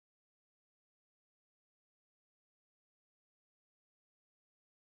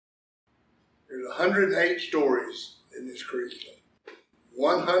There's 108 stories in this curriculum.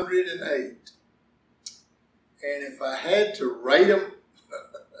 108. And if I had to rate them,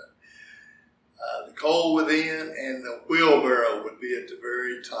 The Cold Within and The Wheelbarrow would be at the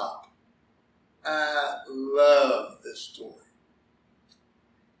very top. I love this story.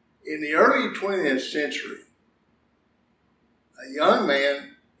 In the early 20th century, a young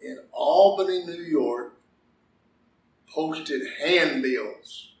man in Albany, New York, posted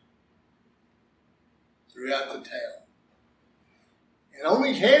handbills throughout the town. And on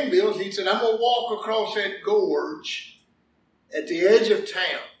these handbills, he said, I'm going to walk across that gorge at the edge of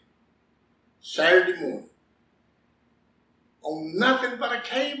town Saturday morning on nothing but a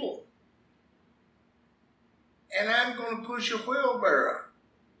cable. And I'm going to push a wheelbarrow.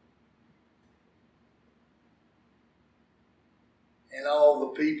 And all the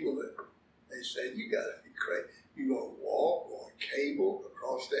people that they said, you got to be crazy. You're going to walk on a cable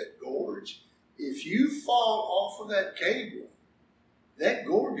across that gorge. If you fall off of that cable, that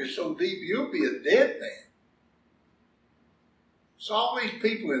gorge is so deep, you'll be a dead man. So all these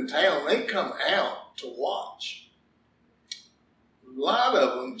people in town, they come out to watch. A lot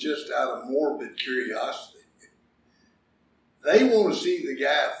of them just out of morbid curiosity. They want to see the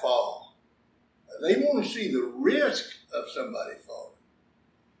guy fall. They want to see the risk of somebody falling.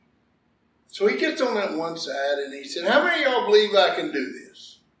 So he gets on that one side and he said, how many of y'all believe I can do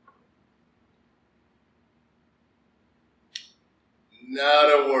this? Not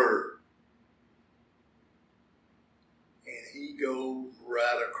a word. And he goes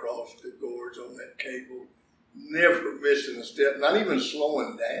right across the gorge on that cable, never missing a step, not even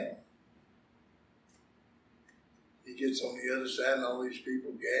slowing down. He gets on the other side and all these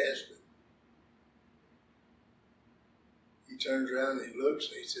people gasping. He turns around and he looks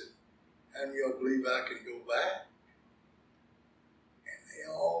and he said, how many of y'all believe I can go back? And they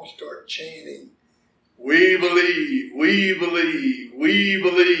all start chanting, we believe, we believe, we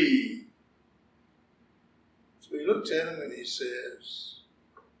believe. So he looks at him and he says,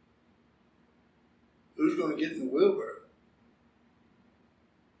 who's going to get in the wheelbarrow?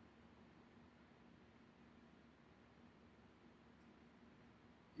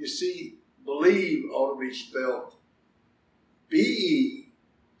 You see, believe ought to be spelled B-E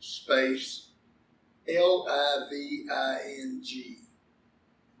space L-I-V-I-N-G.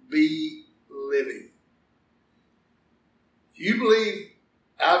 Be living. If you believe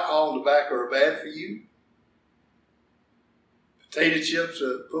alcohol and tobacco are bad for you, potato chips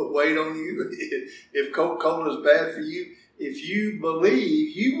put weight on you, if Coca-Cola is bad for you, if you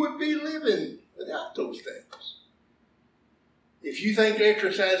believe, you would be living without those things. If you think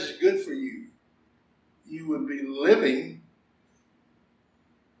exercise is good for you, you would be living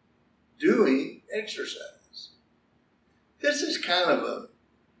doing exercise. This is kind of a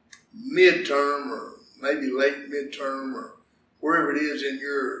midterm or maybe late midterm or wherever it is in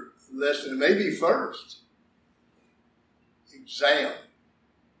your lesson, maybe first exam.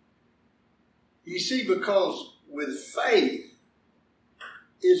 You see, because with faith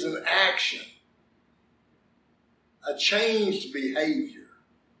is an action, a changed behavior.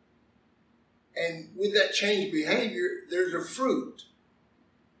 And with that changed behavior, there's a fruit.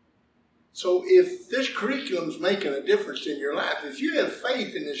 So if this curriculum is making a difference in your life, if you have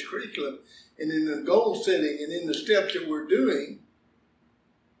faith in this curriculum and in the goal setting and in the steps that we're doing,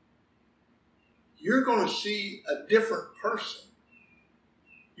 you're going to see a different person.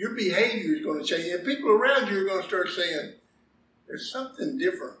 Your behavior is going to change. And people around you are going to start saying, there's something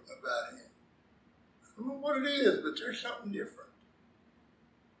different about him. I don't know what it is, but there's something different.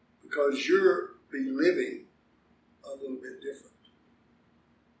 Because you're be living a little bit different.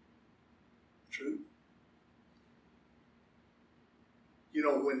 True. You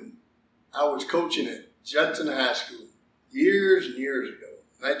know, when I was coaching at Judson High School years and years ago,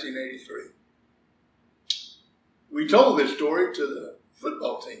 1983, we told this story to the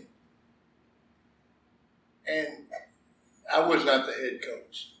football team. And I was not the head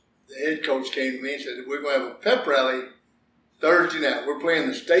coach. The head coach came to me and said, we're going to have a pep rally Thursday night. We're playing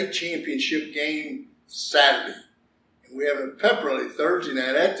the state championship game Saturday. And we're having a pep rally Thursday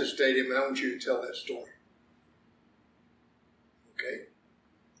night at the stadium, and I want you to tell that story. Okay?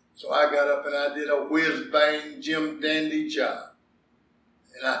 So I got up and I did a whiz-bang Jim Dandy job.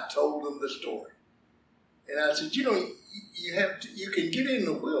 And I told them the story. And I said, you know, you can get in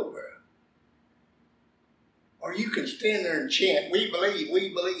the wheelbarrow. Or you can stand there and chant, we believe, we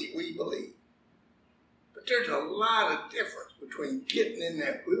believe, we believe. But there's a lot of difference between getting in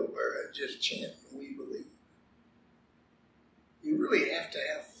that wheelbarrow and just chanting, we believe. You really have to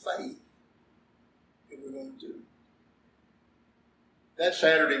have faith if we're going to do it. that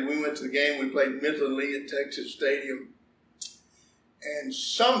Saturday we went to the game. We played Midland Lee at Texas Stadium. And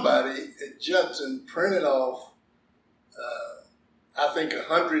somebody at Judson printed off, I think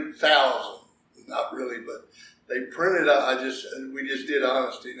 100,000. Not really, but they printed out. We just did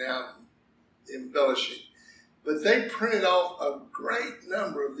honesty now, embellishing. But they printed off a great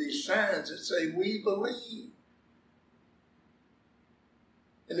number of these signs that say, "We believe."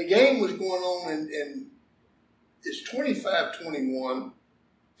 And the game was going on, and it's 25-21.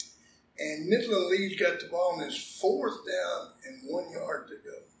 And Midland Lee's got the ball, and it's 4th down and 1 yard to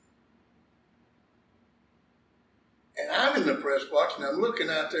go. And I'm in the press box, and I'm looking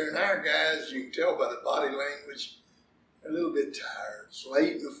out there, and our guys, you can tell by the body language, are a little bit tired. It's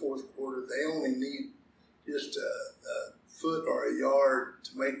late in the 4th quarter. They only need just a foot or a yard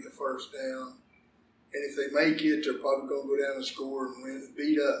to make the first down. And if they make it, they're probably going to go down and score and win and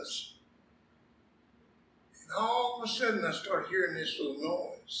beat us. And all of a sudden, I start hearing this little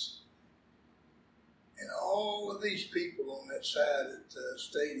noise. And all of these people on that side at the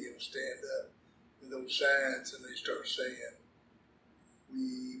stadium stand up with those signs, and they start saying,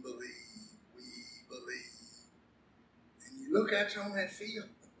 "We believe, we believe." And you look out there on that field,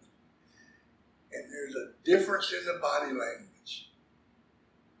 and there's a difference in the body language.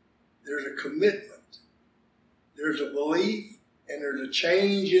 There's a commitment. There's a belief, and there's a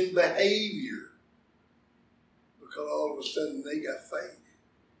change in behavior. Because all of a sudden they got faith.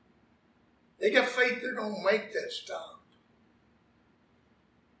 They got faith they're going to make that stop.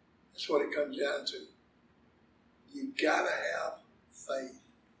 That's what it comes down to. You got to have faith.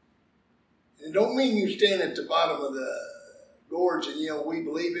 And it don't mean you stand at the bottom of the gorge and yell, "We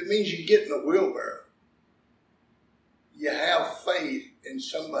believe." It means you get in a wheelbarrow. You have faith in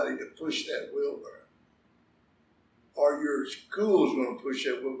somebody to push that wheelbarrow. Or your school's going to push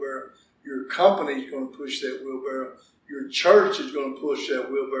that wheelbarrow. Your company's going to push that wheelbarrow. Your church is going to push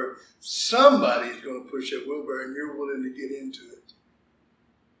that wheelbarrow. Somebody's going to push that wheelbarrow, and you're willing to get into it.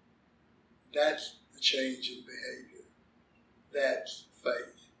 That's the change in behavior. That's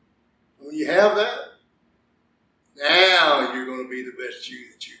faith. When you have that, now you're going to be the best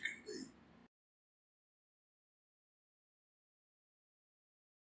you that you